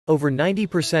Over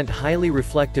 90% highly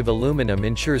reflective aluminum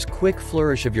ensures quick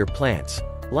flourish of your plants.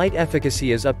 Light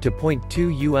efficacy is up to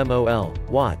 0.2 umol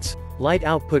watts. Light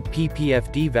output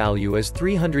PPFD value is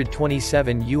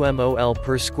 327 umol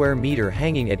per square meter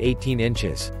hanging at 18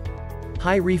 inches.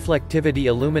 High reflectivity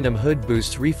aluminum hood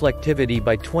boosts reflectivity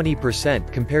by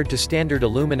 20% compared to standard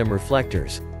aluminum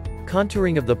reflectors.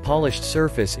 Contouring of the polished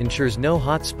surface ensures no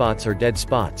hot spots or dead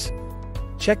spots.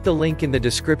 Check the link in the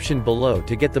description below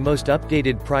to get the most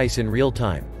updated price in real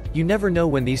time. You never know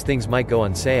when these things might go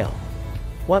on sale.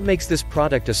 What makes this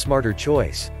product a smarter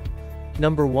choice?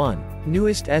 Number 1.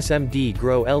 Newest SMD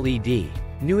GROW LED.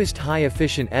 Newest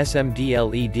high-efficient SMD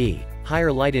LED,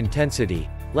 higher light intensity,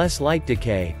 less light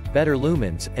decay, better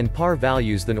lumens, and PAR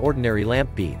values than ordinary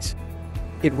lamp beads.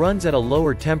 It runs at a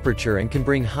lower temperature and can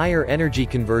bring higher energy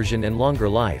conversion and longer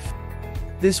life.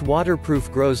 This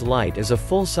waterproof grows light is a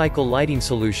full-cycle lighting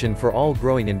solution for all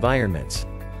growing environments.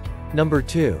 Number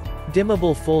 2.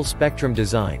 Dimmable full spectrum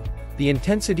design. The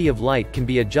intensity of light can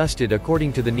be adjusted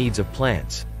according to the needs of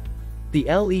plants. The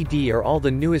LED are all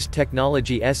the newest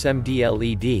technology SMD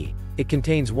LED. It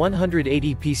contains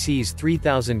 180 PCs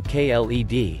 3000K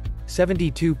LED,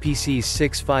 72 PCs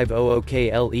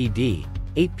 6500K LED,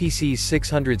 8 PCs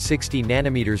 660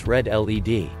 nanometers red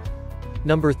LED.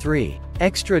 Number 3.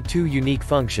 Extra 2 unique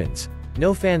functions.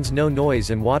 No fans, no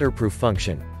noise and waterproof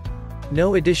function.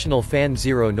 No additional fan,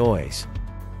 zero noise.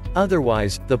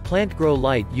 Otherwise, the plant grow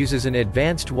light uses an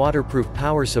advanced waterproof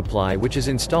power supply which is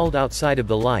installed outside of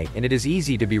the light and it is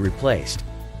easy to be replaced.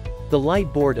 The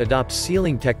light board adopts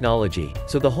sealing technology,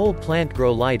 so the whole plant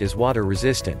grow light is water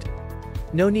resistant.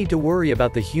 No need to worry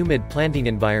about the humid planting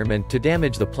environment to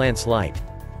damage the plant's light.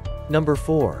 Number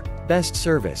 4. Best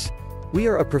service. We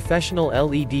are a professional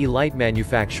LED light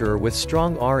manufacturer with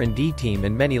strong R&D team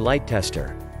and many light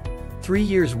tester. 3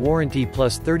 years warranty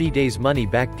plus 30 days money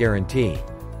back guarantee.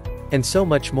 And so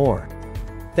much more.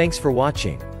 Thanks for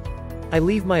watching. I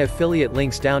leave my affiliate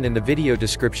links down in the video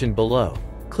description below.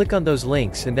 Click on those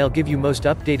links and they'll give you most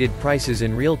updated prices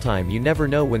in real time. You never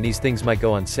know when these things might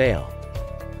go on sale.